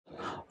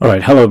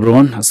Alright, hello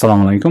everyone,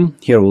 Assalamu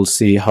alaikum. Here we'll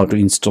see how to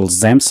install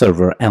Xampp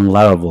server and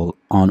Laravel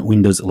on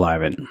Windows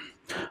 11.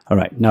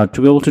 Alright, now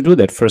to be able to do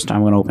that, first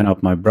I'm going to open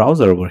up my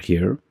browser over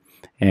here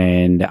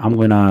and I'm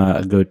going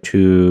to go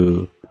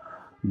to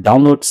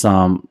download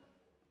some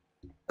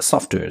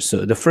software.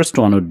 So the first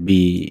one would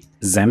be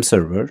Xampp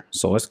server.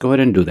 So let's go ahead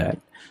and do that.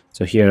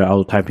 So here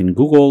I'll type in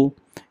Google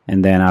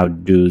and then I'll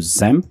do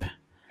Xampp,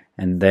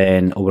 and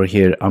then over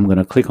here I'm going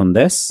to click on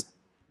this.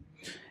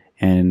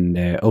 And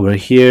over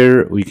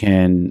here we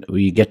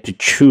get to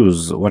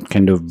choose what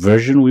kind of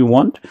version we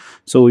want.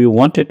 So we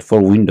want it for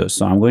Windows,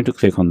 so I'm going to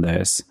click on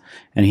this,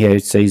 and here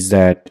it says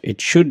that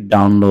it should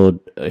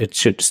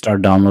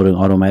start downloading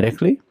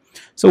automatically.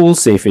 So we'll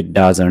see if it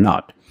does or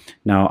not.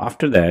 Now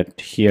after that,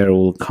 here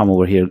we'll come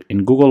over here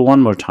in Google one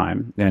more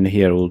time, and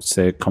here we'll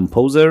say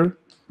Composer.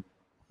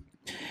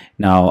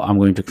 Now I'm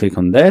going to click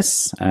on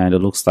this, and it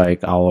looks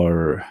like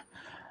our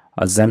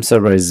Xampp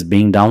server is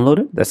being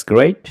downloaded. That's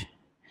great.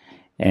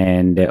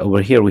 And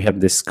over here we have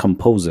this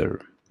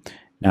Composer.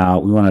 Now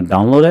we want to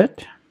download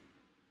it.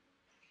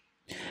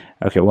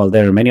 Okay, well,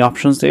 there are many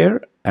options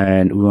there,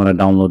 and we want to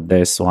download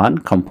this one,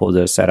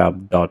 composer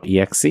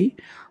setup.exe.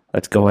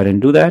 Let's go ahead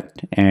and do that,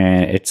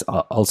 and it's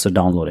also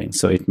downloading,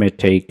 so it may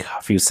take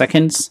a few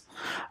seconds.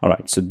 All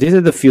right, so these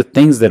are the few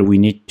things that we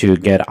need to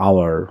get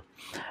our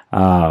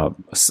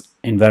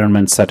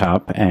environment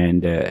setup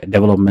and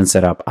development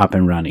setup up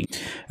and running.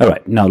 All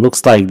right, now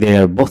looks like they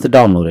are both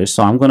downloaded,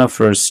 so I'm gonna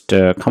first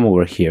come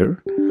over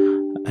here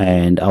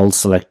and I'll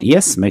select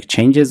yes, make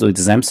changes with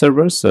Xampp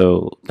server.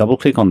 So double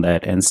click on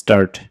that and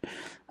start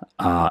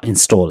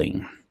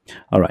installing.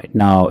 All right,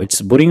 now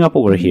it's booting up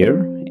over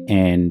here,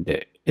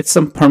 and it's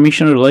some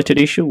permission related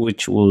issue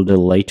which we'll do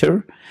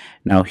later.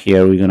 Now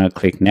here we're gonna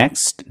click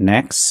next.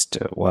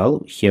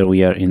 Well, here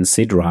we are in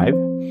C drive,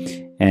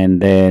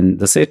 and then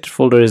the set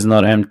folder is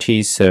not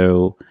empty,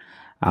 so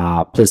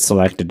please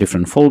select a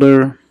different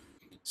folder.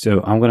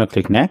 So I'm gonna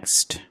click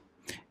next,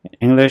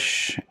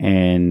 English,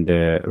 and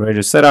ready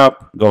to set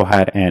up. Go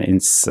ahead and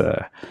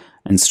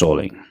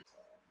installing.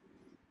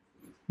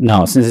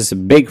 Now since it's a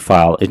big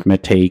file, it may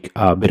take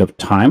a bit of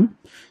time,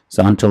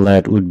 so until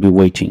that we'd be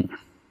waiting.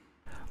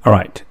 All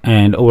right,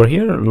 and over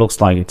here it looks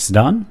like it's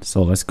done,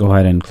 so let's go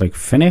ahead and click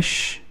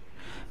finish.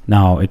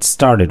 Now it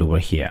started over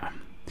here.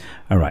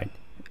 All right,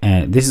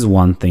 and this is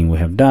one thing we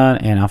have done,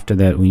 and after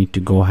that we need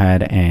to go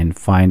ahead and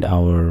find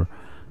our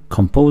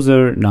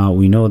Composer. Now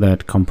we know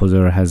that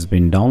Composer has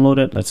been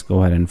downloaded. Let's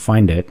go ahead and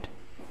find it,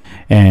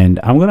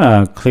 and I'm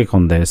gonna click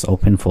on this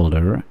open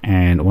folder,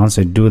 and once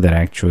I do that,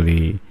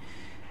 actually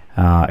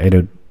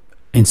it'll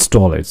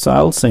install it. So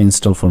I'll say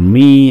install for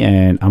me,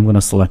 and I'm gonna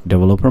select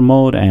developer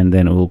mode, and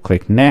then we'll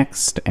click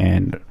next,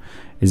 and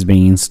it's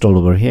being installed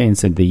over here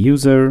inside the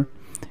user,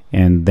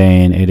 and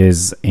then it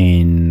is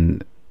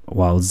in,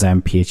 well,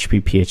 Xampp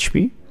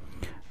PHP.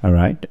 All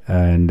right,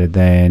 and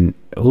then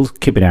we'll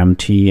keep it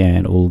empty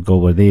and we'll go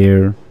over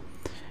there,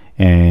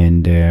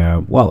 and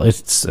well,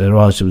 it's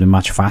relatively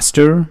much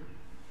faster.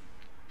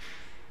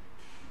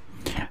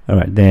 All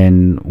right,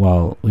 then,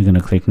 well, we're gonna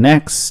click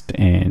next,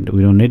 and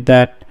we don't need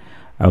that.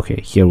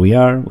 Okay, here we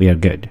are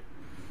good.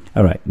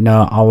 All right,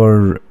 now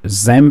our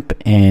Xampp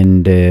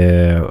and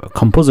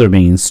Composer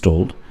being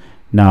installed.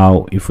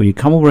 Now if we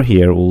come over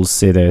here, we'll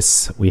see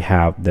this, we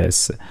have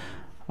this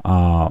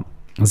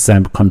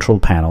Xampp control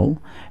panel,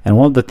 and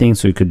one of the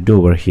things we could do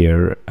over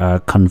here,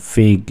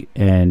 config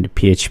and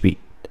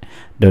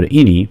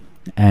php.ini,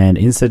 and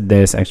inside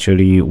this,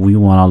 actually we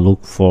want to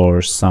look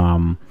for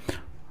some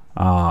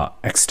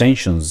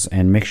extensions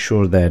and make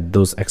sure that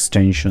those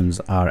extensions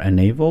are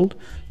enabled.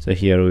 So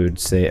here we would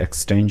say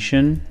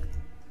extension,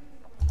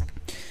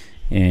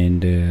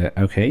 and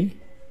okay,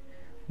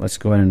 let's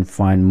go ahead and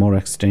find more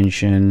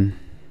extension.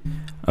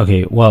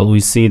 Okay, well, we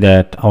see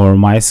that our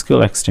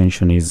MySQL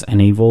extension is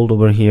enabled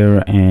over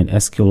here, and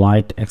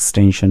SQLite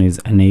extension is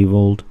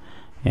enabled,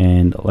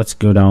 and let's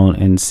go down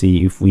and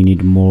see if we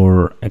need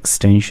more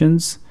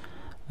extensions.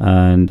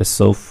 And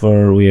so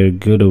far we are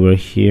good over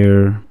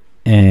here,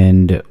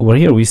 and over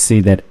here we see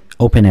that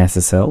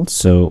OpenSSL,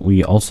 so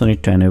we also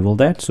need to enable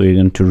that. So we're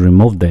going to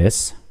remove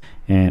this,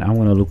 and I'm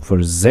going to look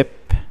for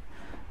zip.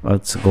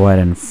 Let's go ahead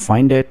and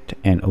find it,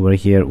 and over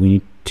here we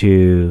need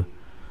to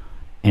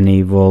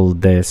enable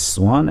this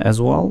one as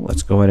well.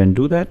 Let's go ahead and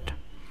do that.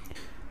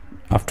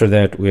 After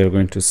that, we are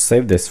going to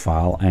save this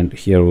file, and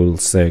here we'll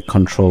say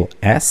Control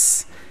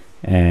S,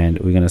 and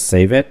we're going to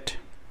save it,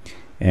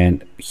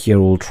 and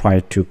here we'll try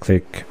to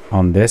click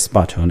on this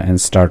button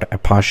and start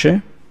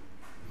Apache,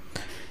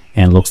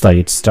 and looks like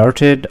it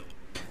started.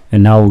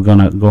 And now we're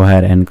gonna go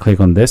ahead and click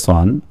on this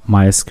one,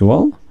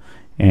 MySQL,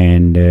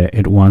 and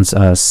it wants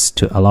us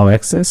to allow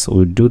access.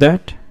 We'll do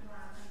that.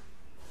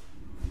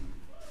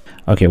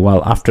 Okay,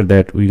 well, after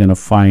that we're gonna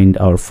find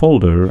our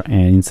folder,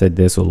 and inside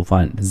this we'll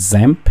find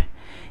Xampp,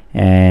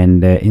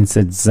 and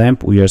inside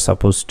Xampp we are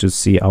supposed to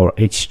see our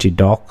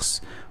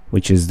htdocs,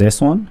 which is this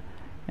one,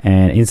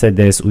 and inside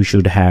this we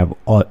should have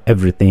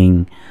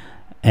everything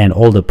and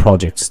all the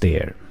projects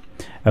there.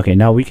 Okay,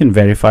 now we can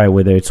verify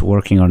whether it's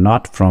working or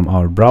not from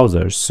our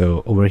browser.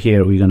 So over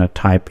here we're gonna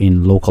type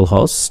in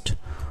localhost,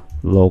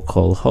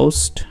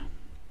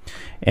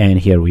 and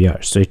here we are.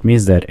 So it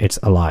means that it's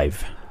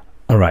alive.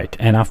 All right,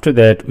 and after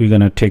that we're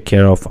gonna take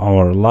care of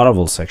our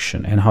Laravel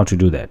section. And how to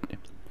do that: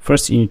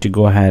 first you need to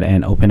go ahead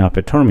and open up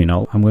a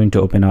terminal. I'm going to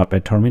open up a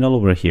terminal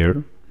over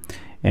here,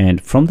 and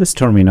from this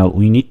terminal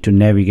we need to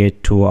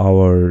navigate to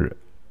our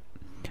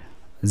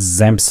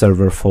Xampp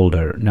server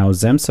folder. Now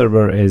Xampp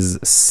server is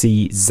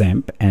C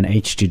Xampp and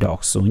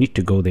htdocs, so we need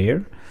to go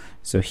there.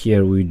 So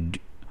here we'd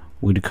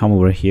come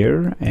over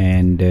here,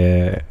 and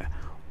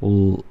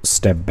we'll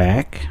step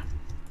back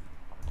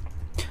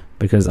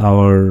because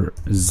our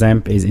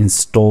Xampp is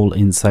installed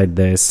inside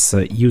this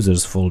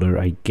users folder,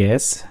 I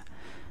guess.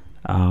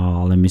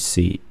 Let me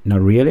see. Not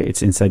really,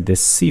 it's inside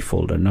this C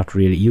folder, not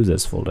really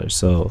users folder.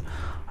 So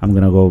I'm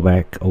gonna go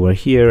back over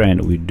here,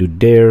 and we do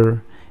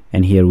there,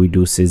 and here we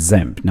do C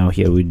Xampp. Now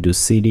here we do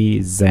cd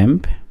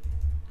Xampp,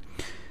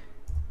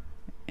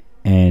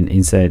 and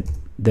inside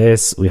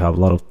this we have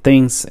a lot of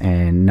things,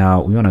 and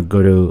now we want to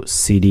go to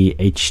cd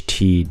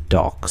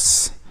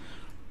htdocs.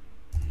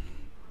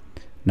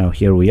 Now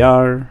here we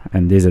are,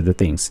 and these are the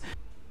things.